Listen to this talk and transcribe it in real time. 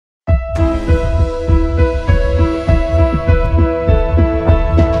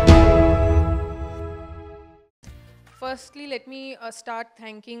firstly, let me start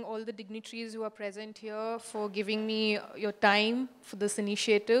thanking all the dignitaries who are present here for giving me your time for this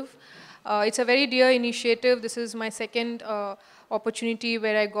initiative. It's a very dear initiative. This is my second opportunity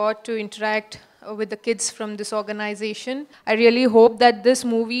where I got to interact with the kids from this organization. I really hope that this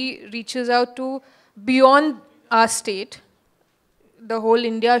movie reaches out to beyond our state. The whole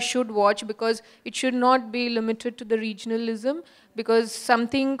India should watch, because it should not be limited to the regionalism, because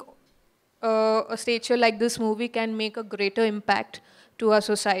something a stature like this movie can make a greater impact to our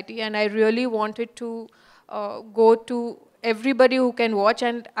society. And I really wanted to go to everybody who can watch,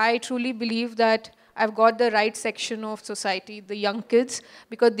 and I truly believe that I've got the right section of society, the young kids,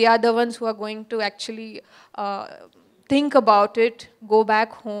 because they are the ones who are going to actually think about it, go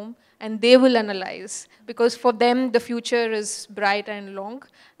back home, and they will analyze, because for them the future is bright and long,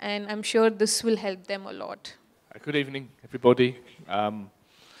 and I'm sure this will help them a lot. Good evening, everybody.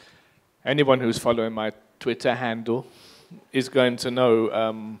 Anyone who's following my Twitter handle is going to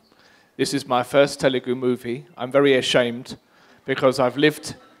know this is my first Telugu movie. I'm very ashamed because I've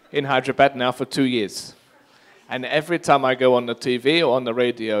lived in Hyderabad now for 2 years. And every time I go on the TV or on the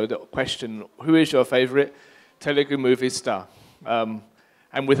radio, the question, who is your favorite Telugu movie star?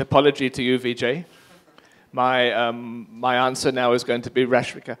 And with apology to you, Vijay, my answer now is going to be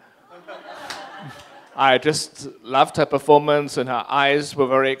Rashmika. I just loved her performance, and her eyes were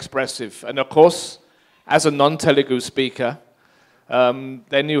very expressive. And of course, as a non-Telugu speaker,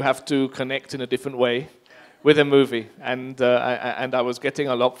 then you have to connect in a different way with a movie. And I was getting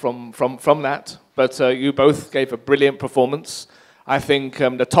a lot from that. But you both gave a brilliant performance. I think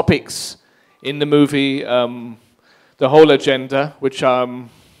the topics in the movie, the whole agenda, which from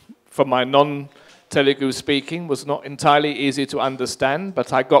my non-Telugu speaking was not entirely easy to understand,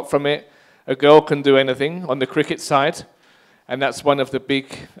 but I got from it, a girl can do anything on the cricket side, and that's one of the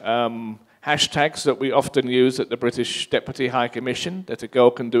big hashtags that we often use at the British Deputy High Commission, that a girl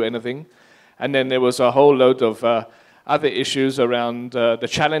can do anything. And then there was a whole load of other issues around the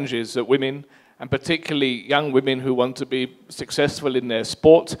challenges that women, and particularly young women who want to be successful in their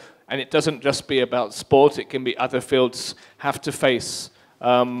sport, and it doesn't just be about sport, it can be other fields, have to face.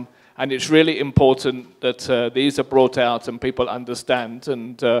 And it's really important that these are brought out and people understand.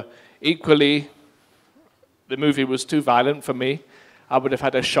 And equally, the movie was too violent for me. I would have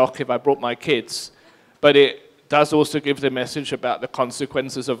had a shock if I brought my kids. But it does also give the message about the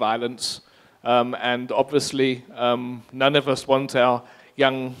consequences of violence. And obviously, none of us want our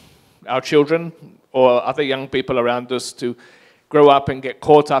children or other young people around us to grow up and get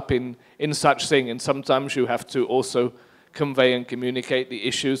caught up in such thing. And sometimes you have to also convey and communicate the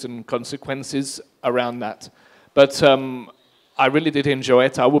issues and consequences around that. But I really did enjoy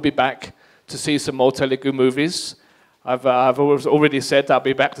it. I will be back to see some more Telugu movies. I've already said I'll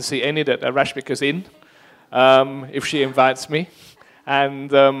be back to see any that Rashmika's in, if she invites me.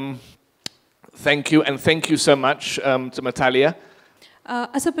 And thank you, and thank you so much to Mithali.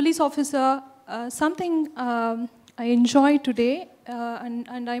 As a police officer, something I enjoyed today,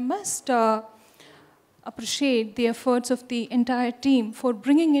 and I must appreciate the efforts of the entire team for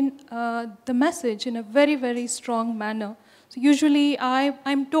bringing in the message in a very, very strong manner. So usually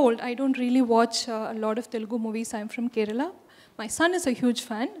I'm told I don't really watch a lot of Telugu movies. I'm from Kerala. My son is a huge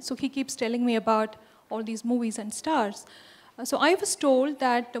fan, so he keeps telling me about all these movies and stars. So I was told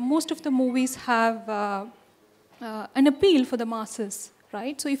that most of the movies have an appeal for the masses,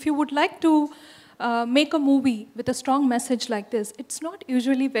 right? So if you would like to make a movie with a strong message like this, it's not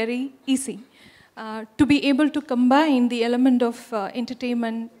usually very easy. To be able to combine the element of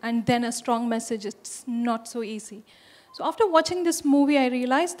entertainment and then a strong message, it's not so easy. So after watching this movie, I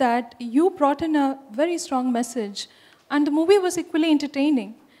realized that you brought in a very strong message, and the movie was equally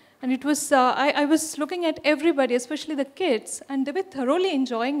entertaining. And it was, I was looking at everybody, especially the kids, and they were thoroughly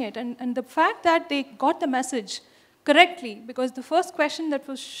enjoying it. And the fact that they got the message correctly, because the first question that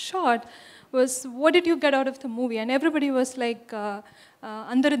was shot was, what did you get out of the movie? And everybody was like,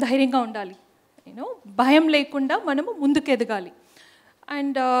 andaru dhairanga undali. Bhayam lekunda manamu munduku edagali.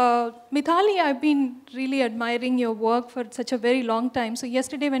 And Mithali, I've been really admiring your work for such a very long time. So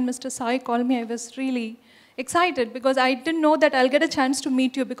yesterday when Mr. Sai called me, I was really excited because I didn't know that I'll get a chance to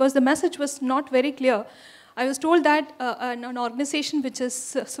meet you because the message was not very clear. I was told that an organization which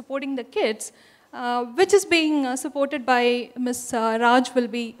is supporting the kids, which is being supported by Ms. Raj, will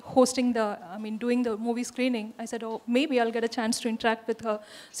be hosting doing the movie screening. I said, oh, maybe I'll get a chance to interact with her.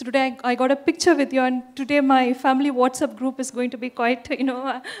 So today I got a picture with you, and today my family WhatsApp group is going to be quite,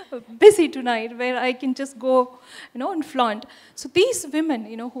 busy tonight, where I can just go, and flaunt. So these women,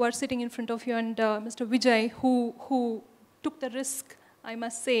 who are sitting in front of you, and Mr. Vijay, who took the risk I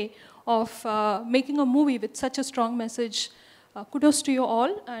must say, of making a movie with such a strong message. Kudos to you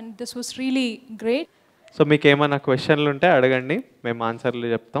all, and this was really great. So మీకు ఏమైనా క్వశ్చన్లు ఉంటే అడగండి, మేము ఆన్సర్లు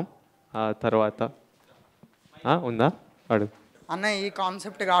చెప్తాం తర్వాత. ఉందా? అడుగు. అన్న, ఈ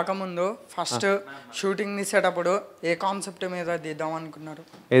కాన్సెప్ట్ కాకముందు ఫస్ట్ షూటింగ్ తీసేటప్పుడు ఏ కాన్సెప్ట్ మీద తీద్దాం అనుకున్నారు?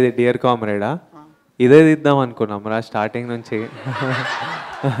 ఏది డియర్ కామ్రేడా? ఇదే తీద్దాం అనుకున్నాం రా స్టార్టింగ్ నుంచి.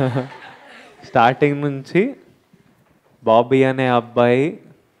 స్టార్టింగ్ నుంచి బాబీ అనే అబ్బాయి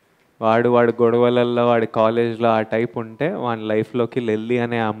వాడు గొడవలలో వాడి కాలేజ్లో ఆ టైప్ ఉంటే వాడి లైఫ్లోకి లెల్లి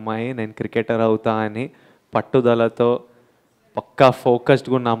అనే అమ్మాయి నేను క్రికెటర్ అవుతా అని పట్టుదలతో పక్కా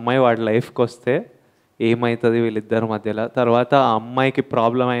ఫోకస్డ్గా ఉన్న అమ్మాయి వాడి లైఫ్కి వస్తే ఏమవుతుంది వీళ్ళిద్దరి మధ్యలో. తర్వాత ఆ అమ్మాయికి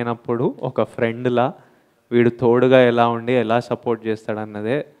ప్రాబ్లం అయినప్పుడు ఒక ఫ్రెండ్లా వీడు తోడుగా ఎలా ఉండి ఎలా సపోర్ట్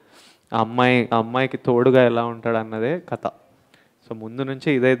చేస్తాడన్నదే ఆ అమ్మాయికి తోడుగా ఎలా ఉంటాడన్నదే కథ. సో ముందు నుంచి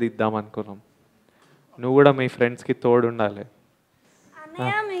ఇదే దిద్దాం అనుకున్నాం. నువ్వు కూడా మీ ఫ్రెండ్స్కి తోడు ఉండాలి.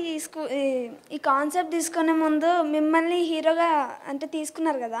 అన్నయ్య, మీ ఈ కాన్సెప్ట్ తీసుకునే ముందు మిమ్మల్ని హీరోగా అంటే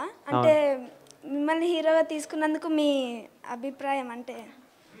తీసుకున్నారు కదా, అంటే మిమ్మల్ని హీరోగా తీసుకున్నందుకు మీ అభిప్రాయం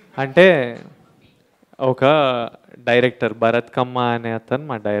అంటే ఒక డైరెక్టర్ భరత్ కమ్మ అనే అతను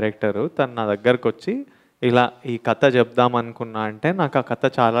మా డైరెక్టరు, తను నా దగ్గరకు వచ్చి ఇలా ఈ కథ చెప్దాం అనుకున్నా అంటే నాకు ఆ కథ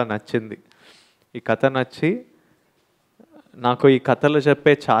చాలా నచ్చింది. ఈ కథ నచ్చి నాకు ఈ కథలో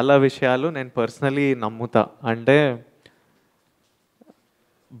చెప్పే చాలా విషయాలు నేను పర్సనలీ నమ్ముతా. అంటే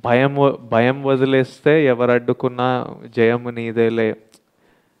భయం వదిలేస్తే ఎవరు అడ్డుకున్నా జయము నీదేలే,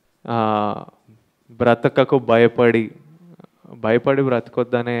 బ్రతకకు భయపడి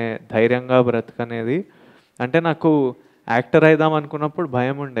బ్రతకొద్దనే ధైర్యంగా బ్రతకనేది. అంటే నాకు యాక్టర్ అయిదాం అనుకున్నప్పుడు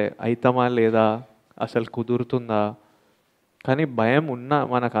భయం ఉండే, అవుతామా లేదా, అసలు కుదురుతుందా, కానీ భయం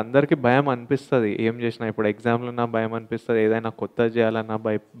మనకు అందరికీ భయం అనిపిస్తుంది. ఏం చేసినా ఇప్పుడు ఎగ్జామ్లు ఉన్నా భయం అనిపిస్తుంది, ఏదైనా కొత్త చేయాలన్నా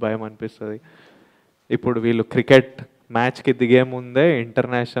భయం అనిపిస్తుంది. ఇప్పుడు వీళ్ళు క్రికెట్ మ్యాచ్కి దిగే ముందే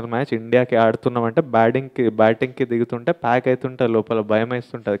ఇంటర్నేషనల్ మ్యాచ్ ఇండియాకి ఆడుతున్నామంటే బ్యాటింగ్కి దిగుతుంటే ప్యాక్ అవుతుంటే లోపల భయం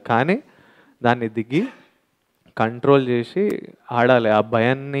వేస్తుంటుంది, కానీ దాన్ని దిగి కంట్రోల్ చేసి ఆడాలి. ఆ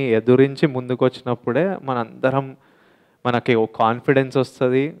భయాన్ని ఎదురించి ముందుకు వచ్చినప్పుడే మనకి ఓ కాన్ఫిడెన్స్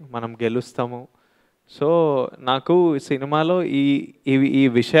వస్తుంది, మనం గెలుస్తాము. సో నాకు సినిమాలో ఈ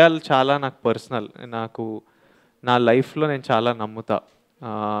విషయాలు చాలా నాకు పర్సనల్, నా లైఫ్లో నేను చాలా నమ్ముతా.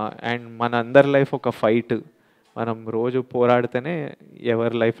 అండ్ మన అందరి లైఫ్ ఒక ఫైట్, మనం రోజు పోరాడితేనే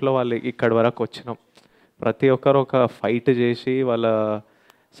ఎవరి లైఫ్లో వాళ్ళు ఇక్కడి వరకు వచ్చినాం. ప్రతి ఒక్కరు ఒక ఫైట్ చేసి వాళ్ళ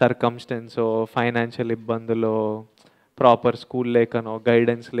సర్కమ్స్టెన్సో ఫైనాన్షియల్ ఇబ్బందులో ప్రాపర్ స్కూల్ లేకనో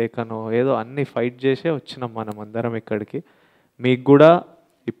గైడెన్స్ లేకనో ఏదో అన్ని ఫైట్ చేసే వచ్చినాం మనం అందరం ఇక్కడికి. మీకు కూడా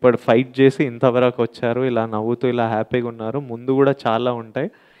ఇప్పుడు ఫైట్ చేసి ఇంతవరకు వచ్చారు, ఇలా నవ్వుతూ ఇలా హ్యాపీగా ఉన్నారు. ముందు కూడా చాలా ఉంటాయి,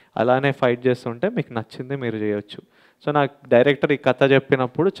 అలానే ఫైట్ చేస్తుంటే మీకు నచ్చింది మీరు చేయొచ్చు. సో నాకు డైరెక్టర్ ఈ కథ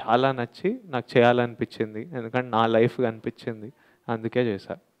చెప్పినప్పుడు చాలా నచ్చి నాకు చేయాలనిపించింది, ఎందుకంటే నా లైఫ్ అనిపించింది, అందుకే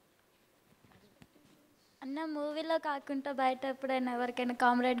చేశాను. అన్న, మూవీలో కాకుండా బయట ఎప్పుడైనా ఎవరికైనా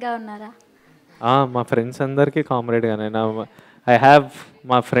కామ్రేడ్గా ఉన్నారా? మా ఫ్రెండ్స్ అందరికీ కామ్రేడ్గానే. ఐ హ్యావ్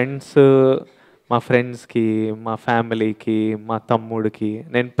మా ఫ్రెండ్స్కి, మా ఫ్యామిలీకి, మా తమ్ముడికి,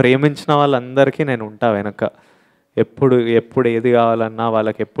 నేను ప్రేమించిన వాళ్ళందరికీ నేను ఉంటా వెనక. ఎప్పుడు ఏది కావాలన్నా,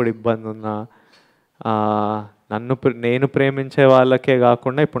 వాళ్ళకి ఎప్పుడు ఇబ్బంది ఉన్నా, నేను ప్రేమించే వాళ్ళకే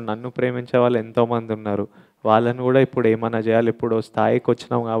కాకుండా ఇప్పుడు నన్ను ప్రేమించే వాళ్ళు ఎంతోమంది ఉన్నారు. వాళ్ళని కూడా ఇప్పుడు ఏమైనా చేయాలి, ఇప్పుడు స్థాయికి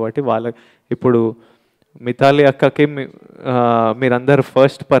వచ్చినాం కాబట్టి ఇప్పుడు మిథాలి అక్కకి మీరందరు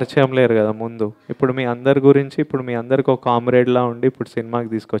ఫస్ట్ పరిచయం లేరు కదా ముందు, ఇప్పుడు మీ అందరి గురించి ఇప్పుడు మీ అందరికి ఒక కామ్రేడ్లా ఉండి ఇప్పుడు సినిమాకి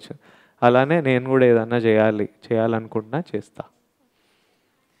తీసుకొచ్చాను. అలానే నేను కూడా ఏదన్నా చేయాలనుకుంటున్నా, చేస్తా.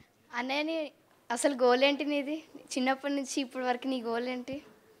 అన్నయ్య, అసలు గోల్ ఏంటి నీది? చిన్నప్పటి నుంచి ఇప్పటి వరకు నీ గోల్ ఏంటి?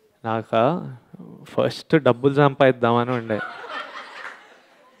 నాకు ఫస్ట్ డబ్బులు సంపాదిద్దామని ఉండే,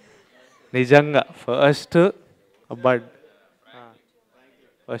 నిజంగా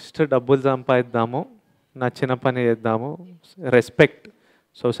ఫస్ట్ డబ్బులు సంపాదిద్దాము, నచ్చిన పని చేద్దాము, రెస్పెక్ట్,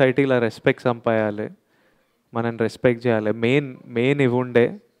 సొసైటీలో రెస్పెక్ట్ సంపాయాలి, మనం రెస్పెక్ట్ చేయాలి, మెయిన్ ఇవి ఉండే.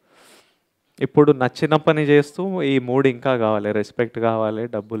 ఇప్పుడు నచ్చిన పని చేస్తూ ఈ మూడు ఇంకా కావాలి, రెస్పెక్ట్ కావాలి,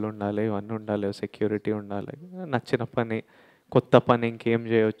 డబ్బులు ఉండాలి, ఇవన్నీ ఉండాలి, సెక్యూరిటీ ఉండాలి, నచ్చిన పని, కొత్త పని ఇంకేం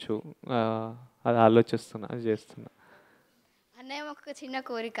చేయొచ్చు అది ఆలోచిస్తున్నా, అది చేస్తున్నా. అన్నయ్య, ఒక చిన్న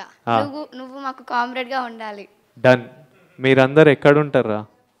కోరిక, నువ్వు మాకు కామ్రేడ్గా ఉండాలి. డన్. మీరందరు ఎక్కడుంటారా?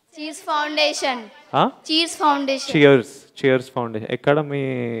 Cheers foundation. చియర్స్ ఫౌండేషన్ ఎక్కడ? మీ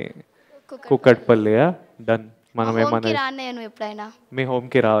కుక్కట్పల్లియా? డన్. మనం ఏమన్నా ఎప్పుడైనా మీ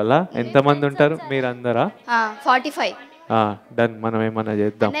హోమ్కి రావాలా? ఎంతమంది ఉంటారు మీరందరా? 45. డన్. మనం ఏమన్నా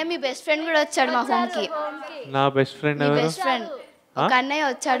చేద్దాం. మీ బెస్ట్ ఫ్రెండ్ కూడా వచ్చాడు మా హోమ్ కి. నా బెస్ట్ ఫ్రెండ్ ఎవరు? కన్నయ్య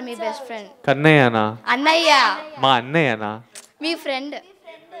వచ్చాడు. మీ బెస్ట్ ఫ్రెండ్ కన్నయ్యనా? అన్నయ్య. మా అన్నయ్యనా? మీ ఫ్రెండ్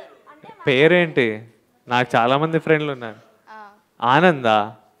పేరేంటి? నాకు చాలా మంది ఫ్రెండ్లు ఉన్నారు. ఆనందా?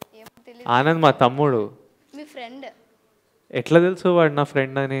 ఆనంద్ మా తమ్ముడు. మీ ఫ్రెండ్. ఎట్లా తెలుసు వాడు నా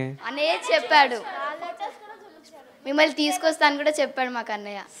ఫ్రెండ్ అని? అన్నయ్య చెప్పాడు, మిమ్మల్ని తీసుకొస్తాను కూడా చెప్పాడు మాకు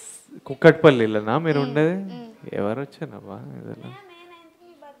అన్నయ్య. కుక్కట్పల్లిలోనా మీరు ఉండేది? ఎవరు వచ్చానబ్బా ఇదిలో?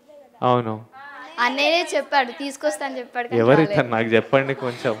 అవును అన్నయ్య చెప్పాడు తీసుకొస్తాను చెప్పాడు. ఎవరిస్తారు నాకు చెప్పండి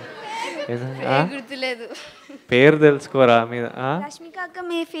కొంచెం. గుర్తులేదు. పేరు తెలుసుకోరా మీద? రష్మిక అక్క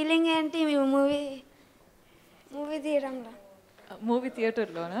మీ ఫీలింగ్ ఏంటి మీ మూవీ తీయడంలో? మూవీ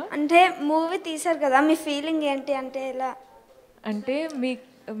థియేటర్లోనా? అంటే మూవీ తీశారు కదా, మీ ఫీలింగ్ ఏంటి అంటే ఎలా? అంటే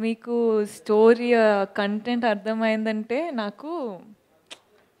మీకు స్టోరీ కంటెంట్ అర్థమైందంటే నాకు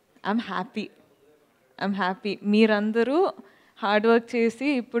ఐఎమ్ హ్యాపీ. మీరందరూ హార్డ్ వర్క్ చేసి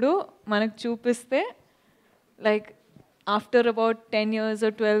ఇప్పుడు మనకు చూపిస్తే like after about 10 years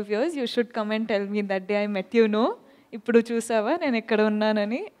or 12 years you should come and tell me that day I met you know. ఇప్పుడు చూసావా నేను ఎక్కడ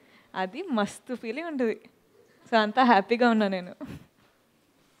ఉన్నానని. అది మస్తు ఫీలింగ్ ఉంటుంది. సో అంతా హ్యాపీగా ఉన్నా నేను.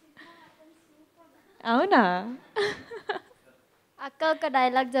 అవునా? అక్క ఒక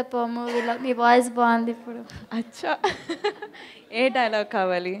డైలాగ్ చెప్పు మూవీలో, మీ వాయిస్ బాగుంది ఇప్పుడు. అచ్చా, ఏ డైలాగ్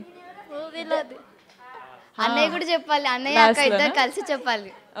కావాలి మూవీలో? అన్నయ్య కూడా చెప్పాలి, అన్నయ్య అక్క ఇద్దరు కలిసి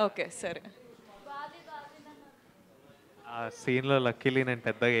చెప్పాలి. ఓకే సరే. ఆ సీన్లో లక్కీలీ నేను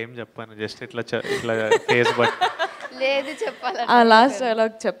పెద్దగా ఏం చెప్పాను, జస్ట్ ఇట్లా ఫేస్ బట్. లేదు చెప్పాలి. ఆ లాస్ట్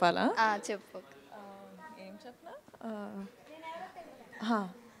డైలాగ్ చెప్పాలా? చెప్పు. ఏం చెప్పనా?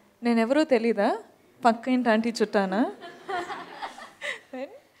 నేనెవరో తెలీదా, పక్క ఇంటి ఆంటీ చుట్టానా?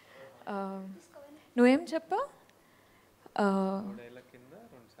 నువ్వేం చెప్పావు?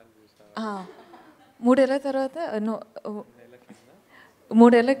 3 ఏళ్ళ తర్వాత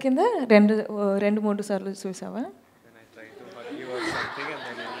 3 ఏళ్ళ కింద 2-3 సార్లు చూసావా?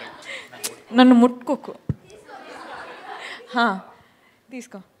 నన్ను ముట్టుకోకు.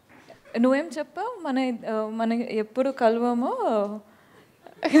 తీసుకో. నువ్వేం చెప్పావు? మన ఎప్పుడు కలవమో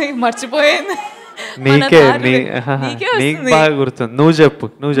మర్చిపోయింది. నీకు బాగా గుర్తుంది. నువ్వు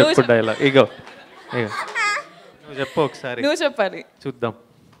చెప్పు డైలాగ్. ఇగో నువ్వు చెప్పు ఒకసారి. నువ్వు చెప్పాలి, చూద్దాం.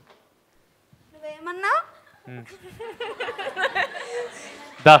 నువ్వేమన్నా?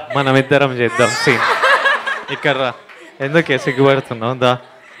 దా మనం ఇద్దరం చేద్దాం సీన్. ఇక్కడ రా, ఎందుకే సిగ్గుపడుతున్నావు? దా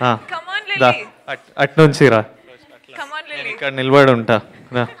అట్నుంచి రా, ఇక్కడ నిలబడి ఉంటా.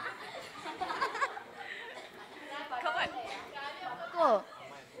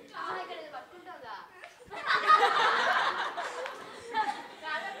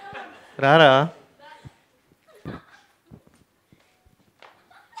 రారా.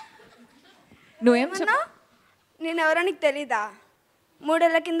 నువ్వేం నేను ఎవరో నీకు తెలీదా? 3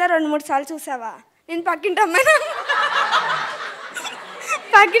 ఏళ్ళ కింద 2-3 సార్లు చూసావా? నేను పక్కింటి అమ్మాయి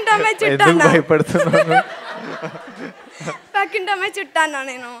చుట్టాను. భయపడుతున్నాను. పక్కింటి అమ్మాయి చుట్టాను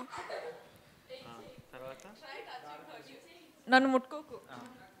నేను. నన్ను ముట్టుకోకు.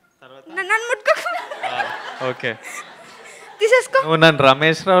 ఓకే తీసేసుకో. నువ్వు నన్ను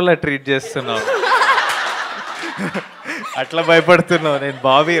రమేష్ రావులా ట్రీట్ చేస్తున్నావు. అట్లా భయపడుతున్నావు. నేను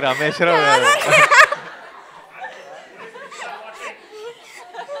బాబీ రమేష్ రావు.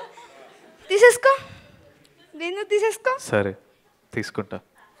 తీసేసుకో. నేను తీసేసుకో. సరే తీసుకుంటా.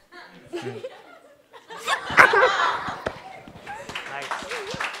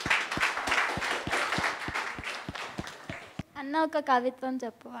 అన్న ఒక కవిత్వం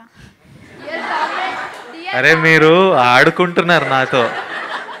చెప్పువా. అరే మీరు ఆడుకుంటున్నారు నాతో.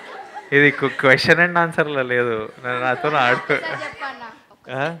 ఇది క్వశ్చన్ అండ్ ఆన్సర్లో లేదు. నాతో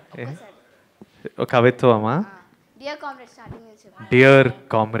కవిత్వమా? Dear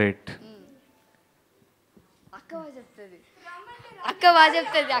comrade. అక్క బాగా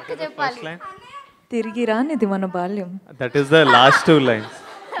చెప్తుంది. అక్క చెప్పాలి. తిరిగి రానిది మన బాల్యం. That is the last 2 lines.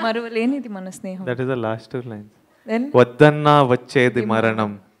 మరువలేనిది మన స్నేహం. That is the last 2 lines. వద్దన్నా వచ్చేది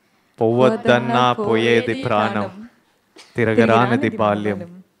మరణం, పోవద్దన్నా పోయేది ప్రాణం, తిరగరానిది బాల్యం,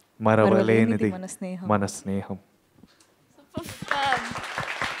 మరవలేనిది మన స్నేహం.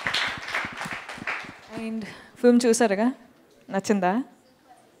 అండ్ ఫిల్మ్ చూసారుగా, నచ్చిందా?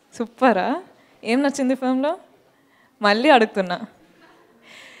 సూపరా. ఏం నచ్చింది ఫిల్మ్లో? మళ్ళీ అడుగుతున్నా.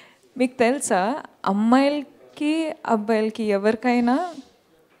 మీకు తెలుసా, అమ్మాయిలకి అబ్బాయిలకి ఎవరికైనా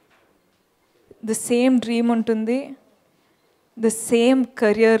ద సేమ్ డ్రీమ్ ఉంటుంది, ద సేమ్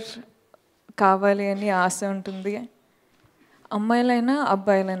కెరియర్ కావాలి అని ఆశ ఉంటుంది. అమ్మాయిలైనా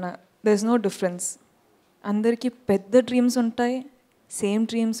అబ్బాయిలైనా దర్ ఇస్ నో డిఫరెన్స్. అందరికీ పెద్ద డ్రీమ్స్ ఉంటాయి, సేమ్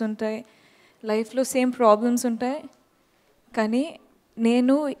డ్రీమ్స్ ఉంటాయి, లైఫ్లో సేమ్ ప్రాబ్లమ్స్ ఉంటాయి. కానీ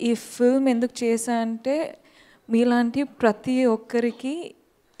నేను ఈ ఫిల్మ్ ఎందుకు చేశా అంటే, మీలాంటి ప్రతి ఒక్కరికి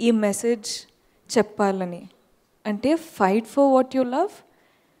ఈ మెసేజ్ చెప్పాలని. అంటే fight for what you love,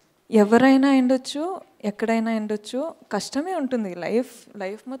 ఎవరైనా ఉండొచ్చు, ఎక్కడైనా ఉండొచ్చు, కష్టమే ఉంటుంది.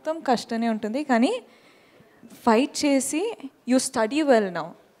 లైఫ్ మొత్తం కష్టమే ఉంటుంది. కానీ ఫైట్ చేసి యూ స్టడీ వెల్ నౌ,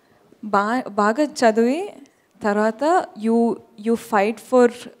 బాగా చదివి తర్వాత you fight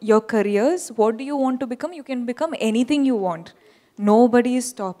for your careers. What do you want to become? You can become anything you want. Nobody is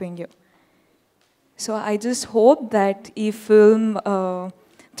stopping you. So I just hope that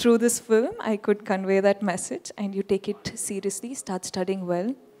through this film, I could convey that message and you take it seriously, start studying well,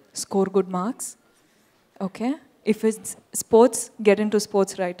 score good marks, okay? If it's sports, get into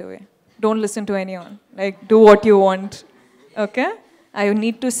sports right away. Don't listen to anyone. Like, do what you want, okay? I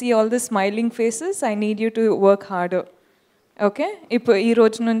need to see all the smiling faces. I need you to work harder, okay? If ee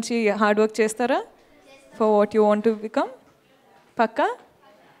roju nunchi hard work chestara for what you want to become, pakka?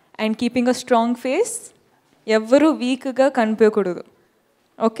 And keeping a strong face. ఎవరు వీక్గా కనిపించకూడదు,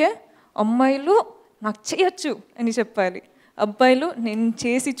 okay? అమ్మాయిలు నాకు చేయొచ్చు అని చెప్పాలి, అబ్బాయిలు నేను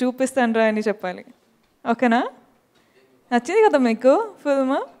చేసి చూపిస్తాను రా అని చెప్పాలి, ఓకేనా? నచ్చింది కదా మీకు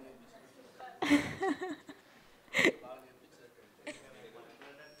ఫిల్మ్?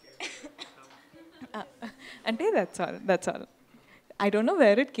 అంటే that's all. I don't know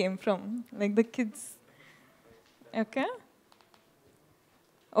where it came from, like the kids. Okay,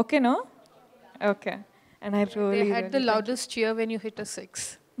 okay, no? Okay. And I really... They had the loudest cheer when you hit a 6.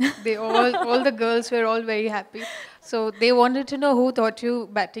 All the girls were all very happy. So they wanted to know who taught you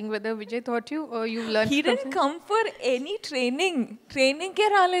batting, whether Vijay taught you or you learned. He didn't come for any training. Training ke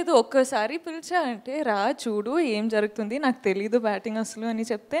రాలేదు. ఒక్కసారి పిలిచా అంటే రా చూడు ఏం జరుగుతుంది, నాకు తెలీదు batting అసలు అని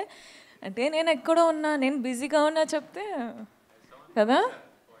చెప్తే, అంటే నేను ఎక్కడో ఉన్నా, నేను బిజీగా ఉన్నా చెప్తే కదా.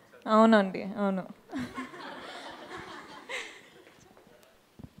 అవునండి, అవును.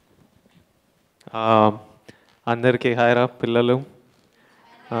 అందరికీ హాయ్ రా పిల్లలు.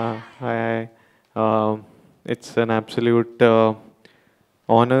 It's an absolute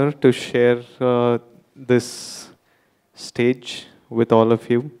honor to share this stage with all of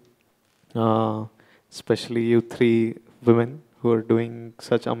you, especially you three women who are doing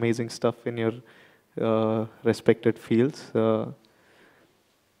such amazing stuff in your respected fields.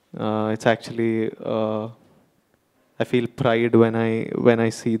 It's actually I feel pride when I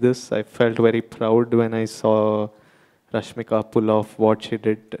see this. I felt very proud when I saw Rashmika pull off what she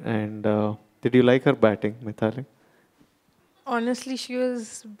did. And did you like her batting, Mithali? Honestly, she was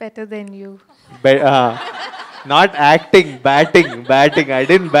better than you. Not acting, batting. I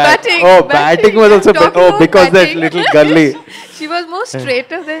didn't bat. Batting was also better. Oh, because that little gully. She was more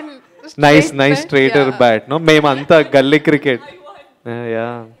straighter than. Nice, straighter bat. No, మేమంతా gully cricket.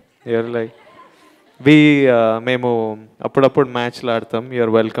 Yeah, you're like. మేము అప్పుడప్పుడు మ్యాచ్లు ఆడతాం.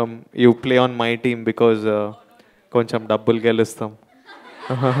 You're welcome, you play on my team because కొంచెం డబ్బులు గెలుస్తాం.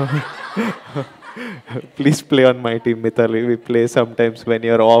 Please play on my team Mithali. We play some times when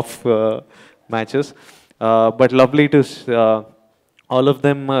you're of matches. But lovely to all of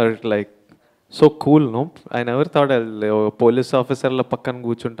them are like so cool. No, I never thought police ఆఫీసర్ల పక్కన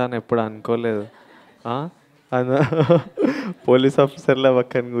కూర్చుంటాను ఎప్పుడు అనుకోలేదు. Police ఆఫీసర్ల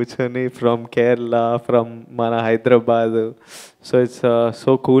పక్కన కూర్చొని ఫ్రమ్ కేరళ, ఫ్రమ్ మన Hyderabad. So it's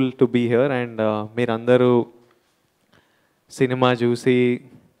so cool to be here. And మీరందరూ సినిమా చూసి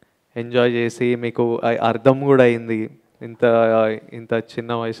ఎంజాయ్ చేసి మీకు అర్థం కూడా అయింది. ఇంత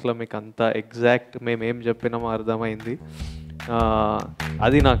చిన్న వయసులో మీకు అంత ఎగ్జాక్ట్ మేమేం చెప్పినామో అర్థమైంది.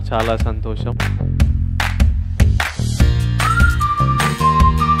 అది నాకు చాలా సంతోషం.